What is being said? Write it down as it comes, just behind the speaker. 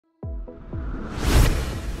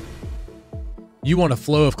You want a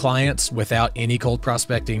flow of clients without any cold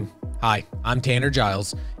prospecting? Hi, I'm Tannor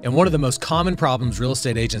Giles, and one of the most common problems real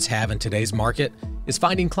estate agents have in today's market is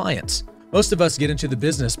finding clients. Most of us get into the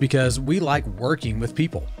business because we like working with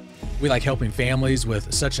people. We like helping families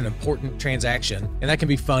with such an important transaction, and that can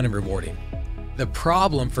be fun and rewarding. The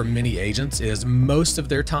problem for many agents is most of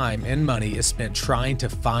their time and money is spent trying to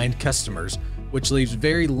find customers, which leaves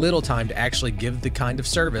very little time to actually give the kind of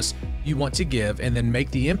service you want to give and then make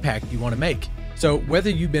the impact you want to make. So whether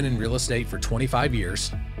you've been in real estate for 25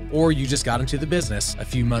 years or you just got into the business a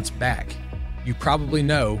few months back, you probably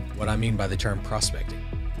know what I mean by the term prospecting.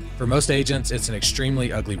 For most agents, it's an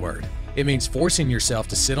extremely ugly word. It means forcing yourself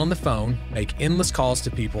to sit on the phone, make endless calls to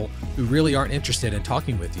people who really aren't interested in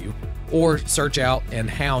talking with you, or search out and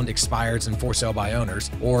hound expireds and for sale by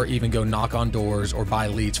owners, or even go knock on doors or buy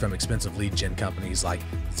leads from expensive lead gen companies like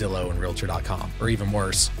Zillow and Realtor.com, or even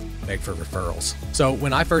worse, beg for referrals. So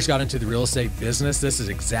when I first got into the real estate business, this is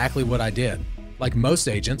exactly what I did. Like most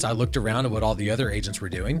agents, I looked around at what all the other agents were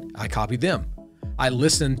doing. I copied them. I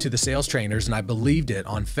listened to the sales trainers and I believed it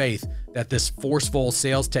on faith that this forceful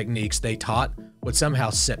sales techniques they taught would somehow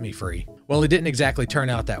set me free. Well, it didn't exactly turn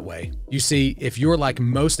out that way. You see, if you're like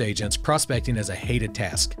most agents, prospecting is a hated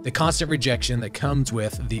task. The constant rejection that comes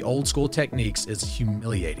with the old school techniques is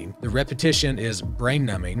humiliating. The repetition is brain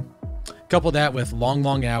numbing. Couple that with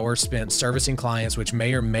long hours spent servicing clients, which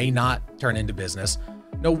may or may not turn into business.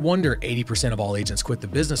 No wonder 80% of all agents quit the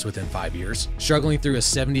business within 5 years. Struggling through a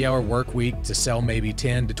 70-hour work week to sell maybe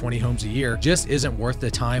 10 to 20 homes a year just isn't worth the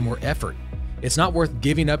time or effort. It's not worth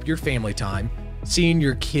giving up your family time, seeing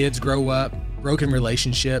your kids grow up, broken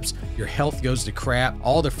relationships, your health goes to crap,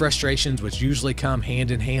 all the frustrations which usually come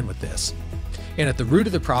hand in hand with this. And at the root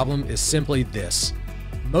of the problem is simply this.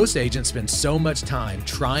 Most agents spend so much time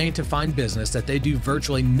trying to find business that they do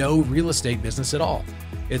virtually no real estate business at all.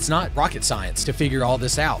 It's not rocket science to figure all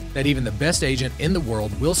this out, that even the best agent in the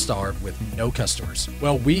world will starve with no customers.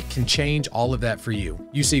 Well, we can change all of that for you.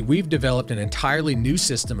 You see, we've developed an entirely new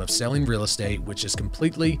system of selling real estate which is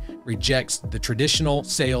completely rejects the traditional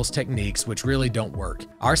sales techniques which really don't work.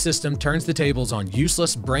 Our system turns the tables on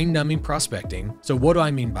useless brain-numbing prospecting. So what do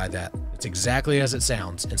I mean by that? It's exactly as it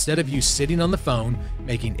sounds. Instead of you sitting on the phone,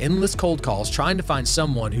 making endless cold calls, trying to find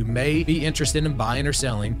someone who may be interested in buying or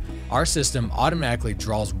selling, our system automatically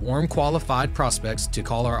draws warm, qualified prospects to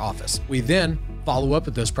call our office. We then follow up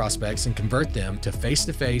with those prospects and convert them to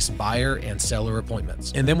face-to-face buyer and seller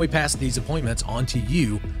appointments. And then we pass these appointments on to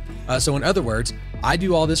you. So in other words, I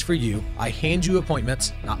do all this for you. I hand you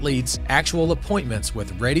appointments, not leads, actual appointments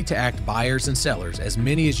with ready-to-act buyers and sellers, as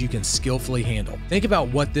many as you can skillfully handle. Think about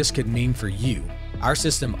what this could mean for you. Our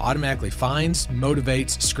system automatically finds,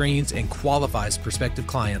 motivates, screens, and qualifies prospective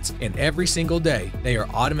clients, and every single day, they are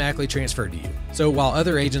automatically transferred to you. So while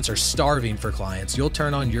other agents are starving for clients, you'll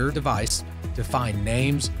turn on your device to find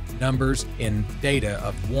names, numbers, and data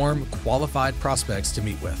of warm, qualified prospects to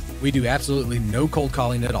meet with. We do absolutely no cold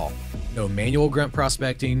calling at all. No manual grunt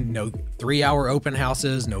prospecting, no 3-hour open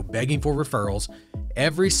houses, no begging for referrals.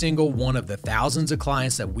 Every single one of the thousands of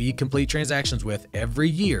clients that we complete transactions with every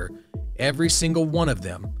year, every single one of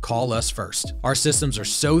them call us first. Our systems are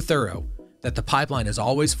so thorough that the pipeline is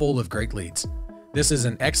always full of great leads. This is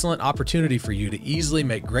an excellent opportunity for you to easily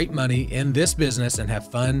make great money in this business and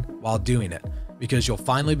have fun while doing it, because you'll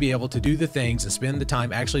finally be able to do the things and spend the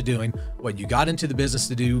time actually doing what you got into the business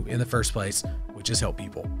to do in the first place, which is help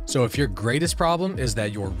people. So if your greatest problem is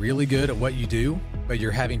that you're really good at what you do, but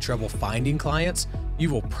you're having trouble finding clients, you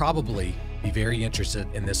will probably be very interested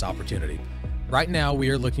in this opportunity. Right now, we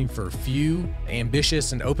are looking for a few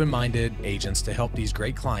ambitious and open-minded agents to help these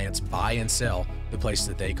great clients buy and sell the place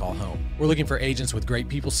that they call home. We're looking for agents with great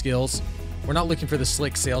people skills. We're not looking for the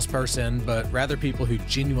slick salesperson, but rather people who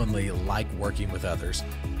genuinely like working with others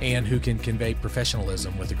and who can convey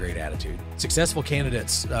professionalism with a great attitude. Successful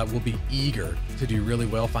candidates will be eager to do really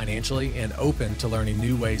well financially and open to learning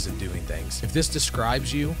new ways of doing things. If this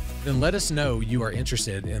describes you, then let us know you are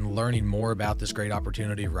interested in learning more about this great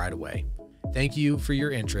opportunity right away. Thank you for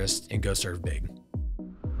your interest, and go serve big.